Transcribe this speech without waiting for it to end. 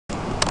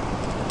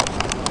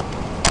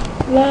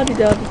La di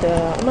da di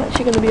da. I'm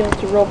actually going to be able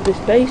to rob this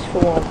base for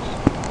once.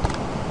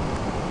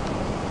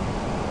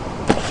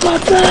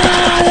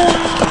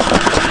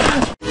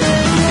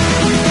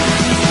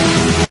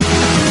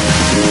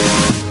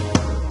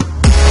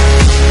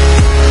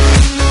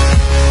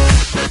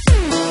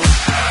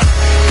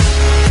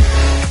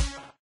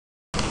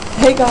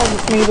 Hey guys,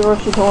 it's me, the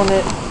Rusted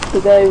Hornet.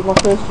 Today with my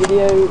first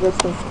video,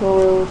 Redstone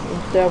tutorials,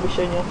 and today I'll be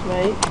showing you how to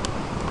make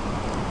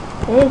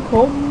a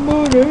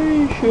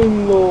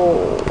combination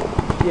lock.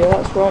 Yeah,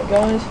 that's right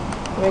guys,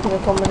 I'm making a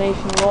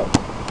combination lock.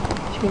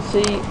 As you can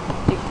see,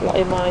 like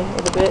in my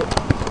other bit,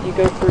 you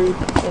go through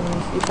and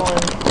you find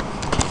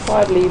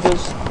 5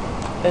 levers,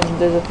 and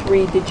there's a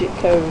 3-digit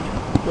code,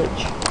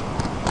 which,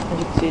 as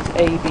you can see, is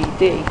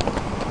ABD.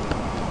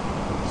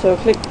 So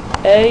click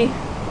A,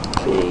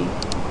 B,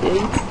 D,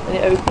 and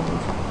it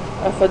opens.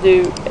 If I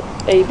do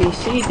A, B,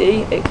 C,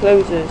 D, it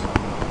closes.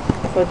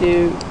 If I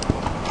do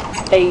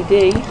A,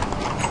 D,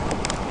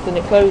 then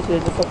it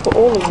closes. If I put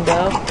all of them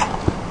down,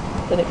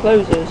 then it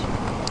closes.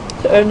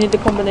 So only the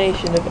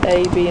combination of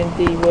A, B, and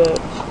D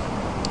works.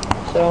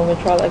 So I'm going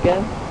to try that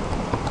again.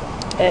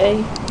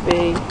 A,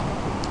 B,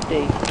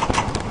 D.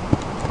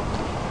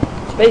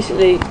 So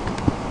basically,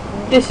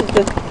 this is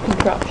the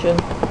contraption.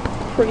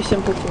 Pretty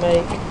simple to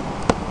make,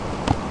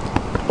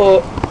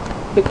 but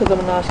because I'm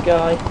a nice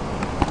guy,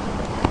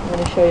 I'm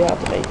going to show you how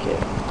to make it.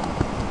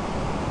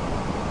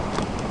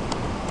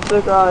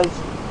 So guys,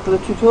 for the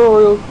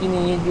tutorial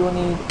you will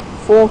need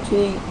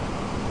 40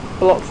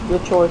 blocks of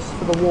your choice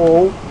for the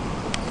wall,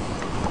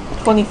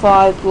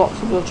 25 blocks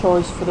of your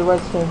choice for the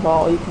redstone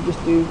bar, or you can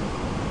just do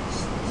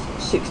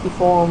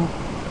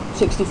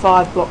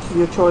 65 blocks of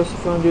your choice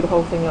if you want to do the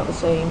whole thing out the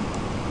same,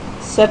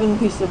 7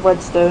 pieces of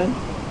redstone,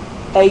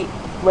 8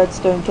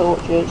 redstone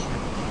torches,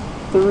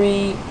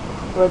 3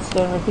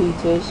 redstone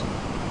repeaters,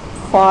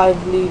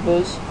 5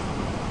 levers,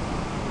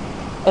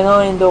 an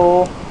iron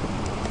door,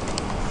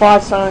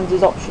 5 signs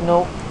is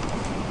optional,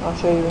 I'll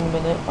show you in a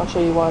minute, I'll show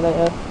you why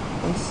later,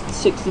 and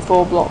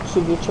 64 blocks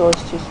of your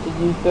choice just to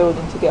use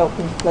building to get up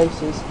into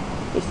places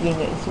if you need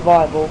it in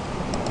survival.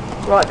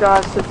 Right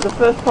guys, so for the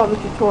first part of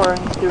the tutorial I'm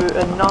going to do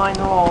a 9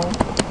 long,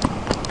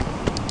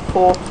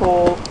 4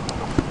 tall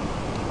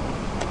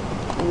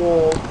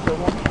wall. So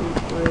 1, 2,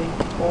 3,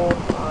 4,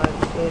 5,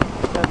 6,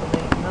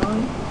 7, 8,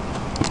 9.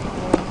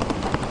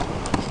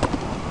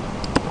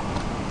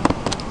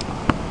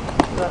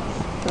 So that's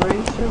 3,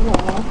 so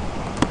 1 more.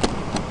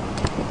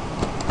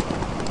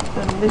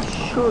 And this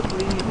should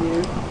leave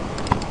you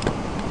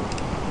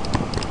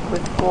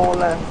with 4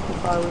 left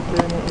if I was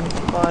doing it in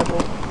survival.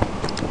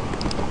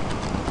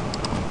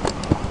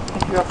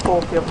 If you have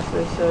 40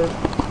 obviously, so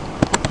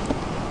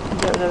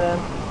get rid of them.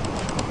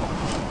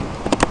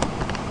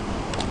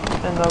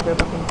 And I'll go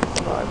back into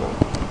survival.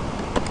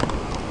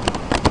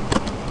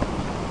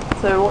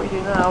 So what you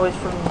do now is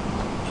from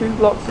 2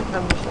 blocks at a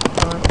time.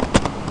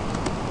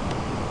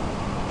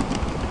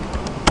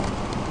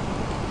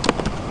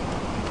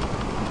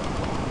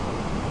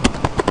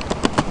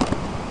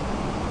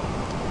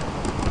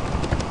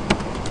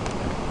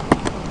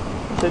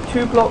 So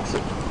 2 blocks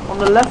on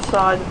the left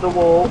side of the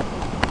wall,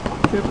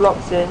 2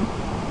 blocks in,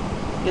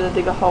 you're going to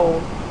dig a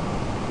hole,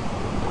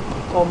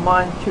 or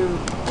mine 2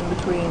 in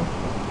between,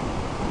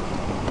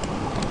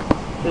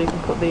 so you can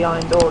put the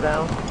iron door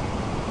down,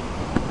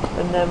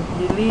 and then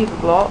you leave a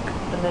block,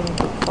 and then you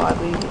put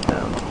 5 levers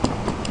down.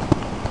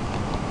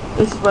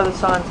 This is where the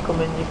signs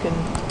come in. You can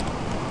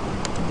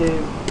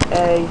do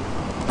A,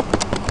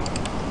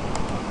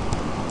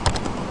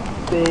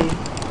 B,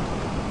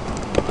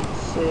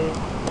 C,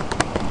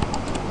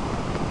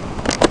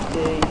 D,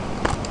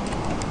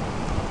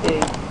 E.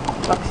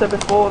 Like I said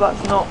before,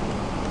 that's not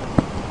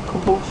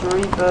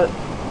compulsory, but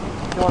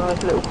if you want to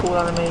make a little cool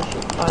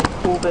animation, like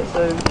cool bit,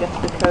 so guess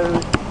the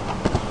code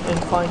and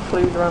find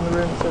clues around the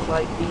room that says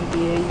like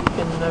EBE, you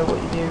can know what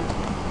you do.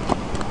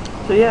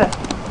 So yeah,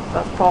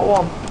 that's part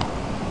 1.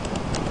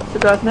 So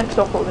guys, next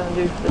off what we're going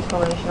to do for this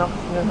combination off is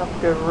we're going to have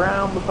to go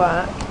around the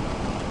back,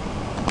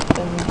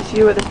 and you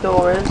see where this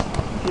door is.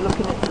 If you're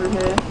looking it through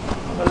here,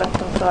 on the left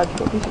hand side you've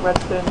got a piece of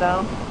redstone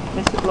down,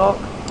 miss a block,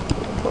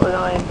 put an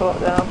iron block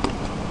down,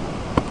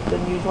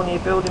 then use one of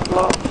your building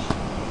blocks,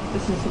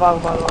 this is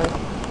survival by the way,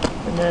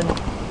 and then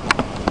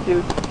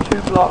do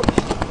 2 blocks,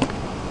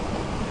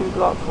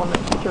 one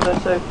next to each other,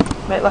 so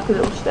make like a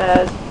little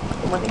stairs,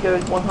 and when it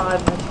goes one higher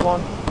than this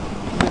one,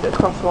 you move it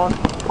across one,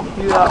 and you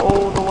do that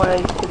all the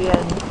way to the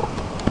end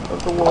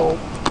of the wall.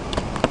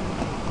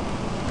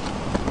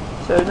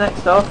 So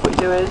next off what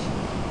you do is,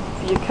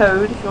 for your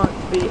code, if you want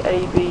it to be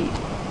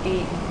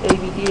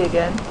ABD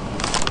again,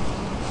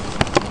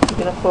 you're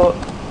going to put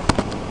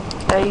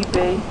AB,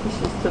 this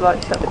is to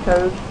like set the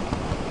code,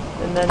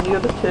 and then the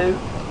other 2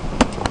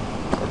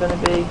 are going to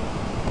be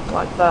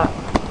like that.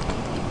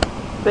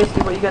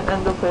 Basically what you're going to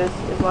end up is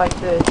like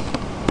this.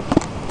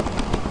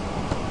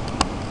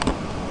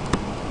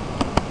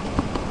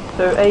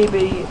 So A,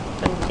 B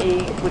and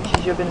E, which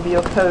is going to be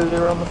your code,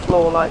 are on the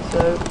floor like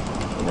so,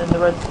 and then the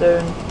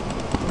redstone,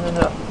 and then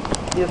the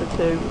other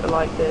 2 are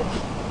like this.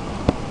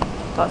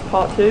 That's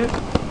part 2.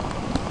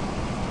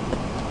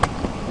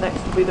 next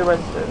will be the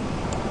redstone.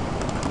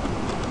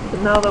 So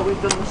now that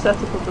we've done the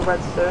setup of the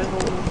redstone,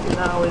 what we need to do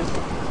now is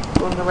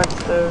run the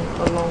redstone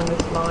along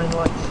this line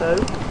like so.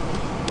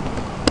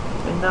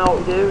 And now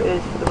what we do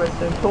is for the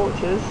redstone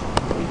torches,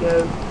 we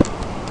go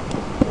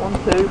 1,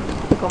 2,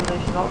 the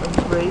combination lock, and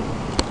 3.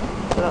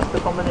 So that's the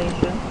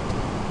combination.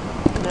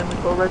 And then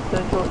we've got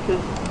redstone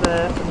torches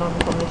there for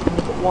non-combination.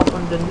 We've got one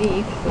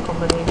underneath the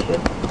combination,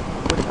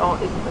 which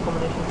isn't the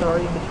combination,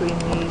 sorry, in between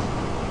these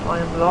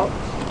iron blocks.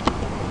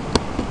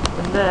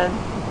 And then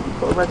we've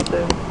got a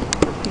redstone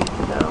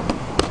repeater down.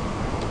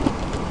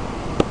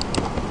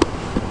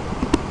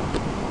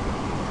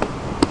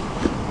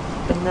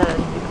 And then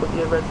you put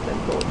your redstone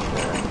torch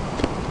there.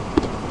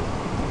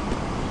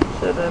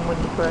 So then when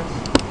you press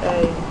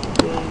A,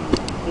 B,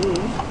 D,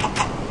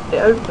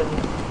 it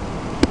opens.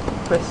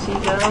 Press C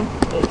down,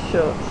 it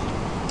shuts.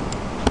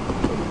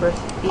 If you press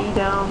E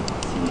down,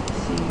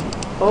 C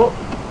up,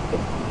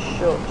 it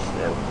shuts.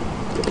 So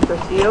if you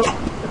press E up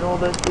and all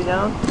those three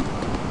down,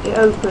 it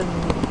opens.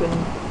 You can,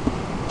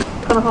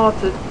 kind of hard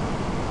to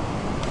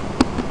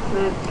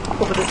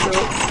cover this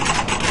up.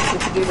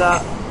 If you do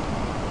that,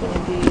 then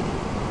indeed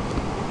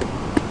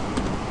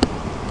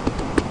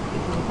it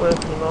doesn't work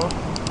anymore.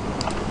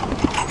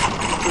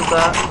 Do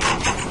that.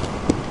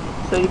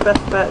 So your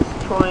best bet is to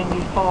try and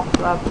use half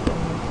slabs and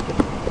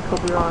just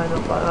cover your iron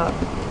up like that.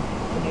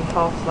 And use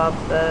half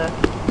slabs there.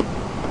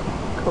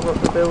 Cover up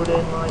the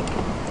building like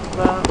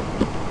that.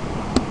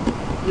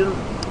 You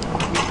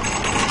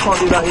can't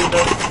do that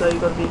either, so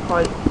you've got to be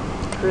quite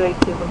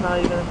creative on how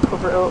you're going to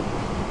cover it up.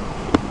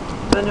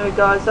 So anyway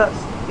guys,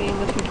 that's been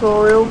the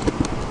tutorial.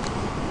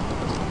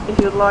 If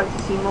you'd like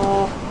to see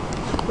more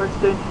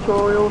redstone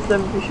tutorials,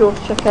 then be sure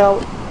to check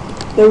out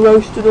the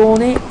Roasted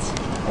Hornet,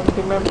 and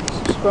remember to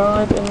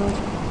subscribe, and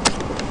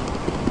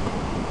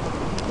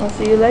I'll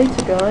see you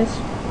later guys.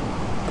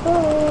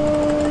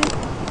 Bye!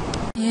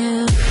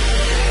 Yeah.